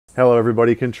Hello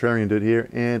everybody, Contrarian Dude here,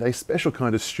 and a special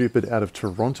kind of stupid out of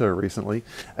Toronto recently.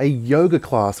 A yoga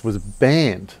class was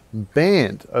banned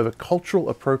over cultural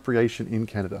appropriation in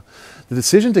Canada. The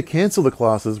decision to cancel the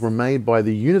classes were made by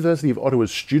the University of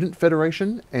Ottawa's Student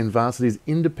Federation and Varsity's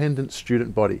independent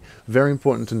student body. Very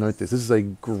important to note this. This is a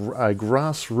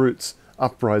grassroots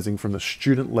uprising from the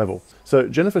student level. So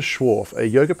Jennifer Schwarf, a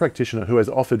yoga practitioner who has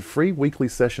offered free weekly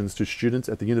sessions to students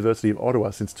at the University of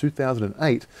Ottawa since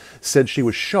 2008, said she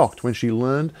was shocked when she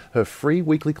learned her free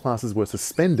weekly classes were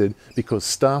suspended because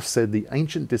staff said the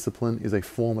ancient discipline is a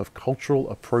form of cultural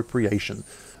appropriation.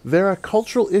 There are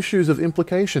cultural issues of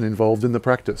implication involved in the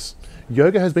practice.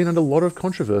 Yoga has been under a lot of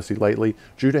controversy lately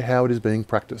due to how it is being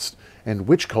practiced, and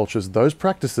which cultures those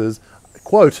practices,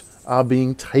 quote, are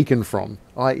being taken from,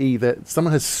 i.e. that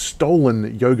someone has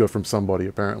stolen yoga from somebody,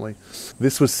 apparently.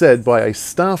 This was said by a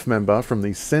staff member from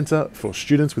the Centre for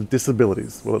Students with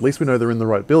Disabilities. Well, at least we know they're in the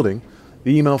right building.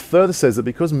 The email further says that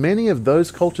because many of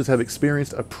those cultures have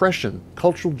experienced oppression,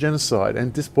 cultural genocide,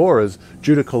 and diasporas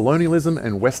due to colonialism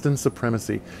and Western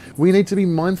supremacy, we need to be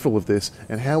mindful of this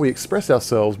and how we express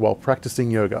ourselves while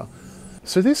practicing yoga.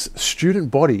 So this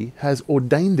student body has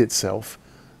ordained itself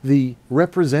the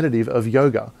representative of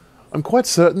yoga. I'm quite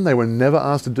certain they were never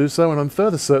asked to do so, and I'm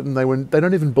further certain they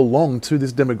don't even belong to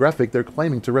this demographic they're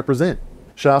claiming to represent.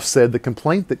 Schaaf said the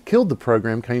complaint that killed the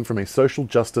program came from a social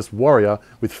justice warrior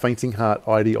with fainting heart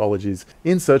ideologies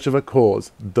in search of a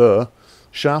cause. Duh.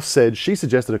 Schaaf said she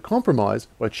suggested a compromise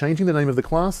by changing the name of the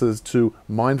classes to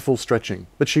mindful stretching,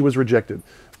 but she was rejected.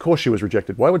 Of course she was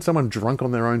rejected. Why would someone drunk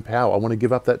on their own power want to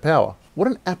give up that power? What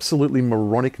an absolutely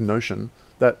moronic notion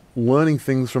that learning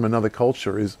things from another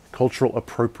culture is cultural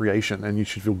appropriation and you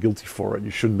should feel guilty for it. You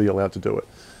shouldn't be allowed to do it.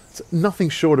 It's nothing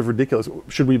short of ridiculous.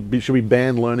 Should we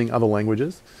ban learning other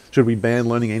languages? Should we ban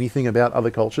learning anything about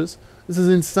other cultures? This is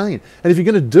insane. And if you're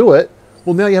going to do it,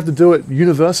 well, now you have to do it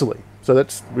universally. So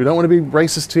we don't want to be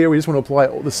racist here. We just want to apply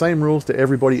the same rules to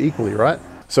everybody equally, right?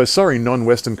 So sorry,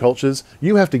 non-Western cultures,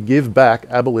 you have to give back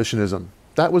abolitionism.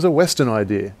 That was a Western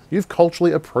idea. You've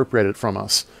culturally appropriated it from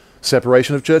us.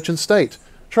 Separation of church and state.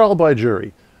 Trial by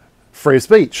jury, free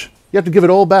speech. You have to give it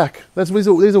all back. These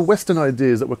are Western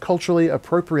ideas that were culturally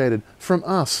appropriated from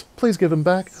us. Please give them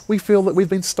back. We feel that we've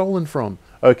been stolen from.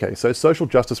 Okay, so social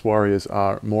justice warriors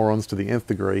are morons to the nth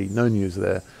degree. No news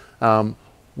there.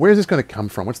 Where is this going to come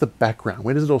from? What's the background?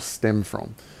 Where does it all stem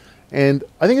from? And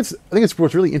I think it's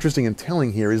what's really interesting and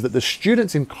telling here is that the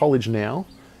students in college now,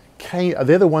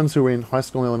 they're the ones who are in high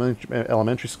school,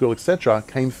 elementary school, etc.,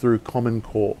 came through Common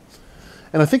Core.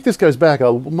 And I think this goes back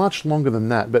much longer than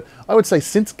that, but I would say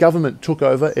since government took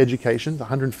over education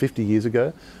 150 years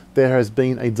ago, there has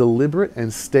been a deliberate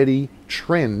and steady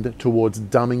trend towards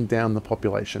dumbing down the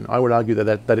population. I would argue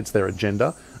that it's their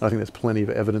agenda. I think there's plenty of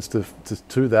evidence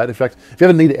to that. In fact, if you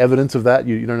ever need evidence of that,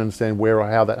 you don't understand where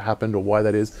or how that happened or why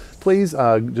that is, please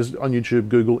just on YouTube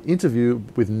Google interview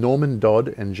with Norman Dodd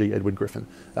and G. Edward Griffin.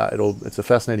 It's a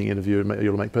fascinating interview.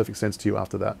 It'll make perfect sense to you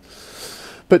after that.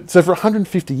 But so for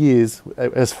 150 years,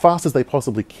 as fast as they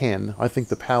possibly can, I think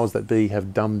the powers that be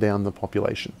have dumbed down the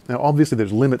population. Now, obviously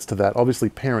there's limits to that. Obviously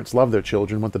parents love their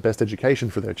children, want the best education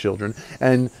for their children,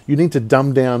 and you need to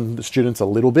dumb down the students a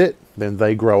little bit, then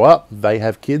they grow up, they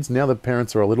have kids. Now the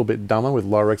parents are a little bit dumber with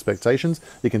lower expectations.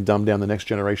 You can dumb down the next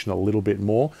generation a little bit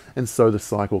more, and so the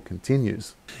cycle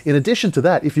continues. In addition to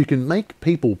that, if you can make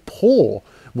people poor,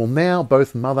 well, now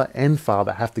both mother and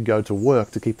father have to go to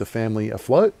work to keep the family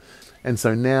afloat. And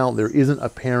so now there isn't a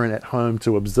parent at home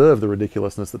to observe the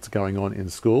ridiculousness that's going on in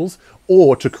schools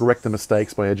or to correct the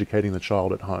mistakes by educating the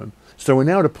child at home. So we're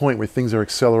now at a point where things are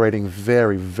accelerating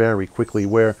very, very quickly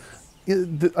where,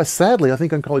 sadly, I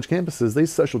think on college campuses,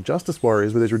 these social justice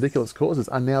warriors with these ridiculous causes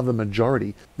are now the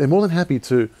majority. They're more than happy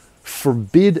to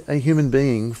forbid a human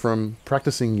being from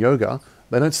practicing yoga.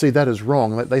 They don't see that as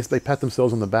wrong. They pat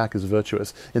themselves on the back as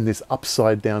virtuous in this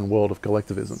upside-down world of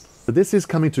collectivism. But this is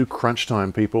coming to crunch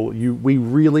time, people. We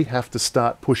really have to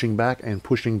start pushing back and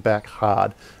pushing back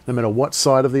hard. No matter what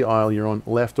side of the aisle you're on,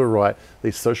 left or right,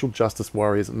 these social justice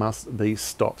warriors must be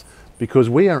stopped.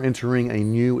 Because we are entering a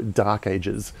new dark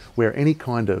ages where any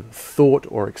kind of thought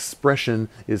or expression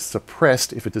is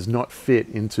suppressed if it does not fit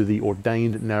into the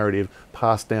ordained narrative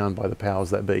passed down by the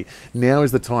powers that be. Now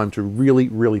is the time to really,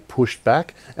 really push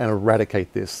back and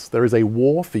eradicate this. There is a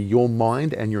war for your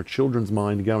mind and your children's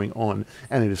mind going on,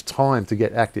 and it is time to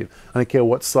get active. I don't care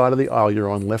what side of the aisle you're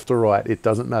on, left or right, it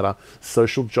doesn't matter.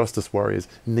 Social justice warriors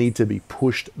need to be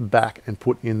pushed back and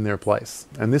put in their place.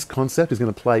 And this concept is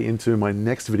going to play into my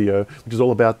next video which is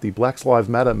all about the Black Lives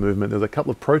Matter movement. There's a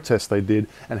couple of protests they did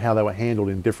and how they were handled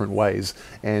in different ways.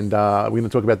 And we're going to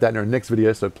talk about that in our next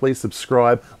video, so please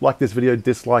subscribe, like this video,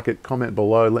 dislike it, comment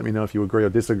below, let me know if you agree or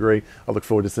disagree. I look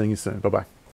forward to seeing you soon. Bye-bye.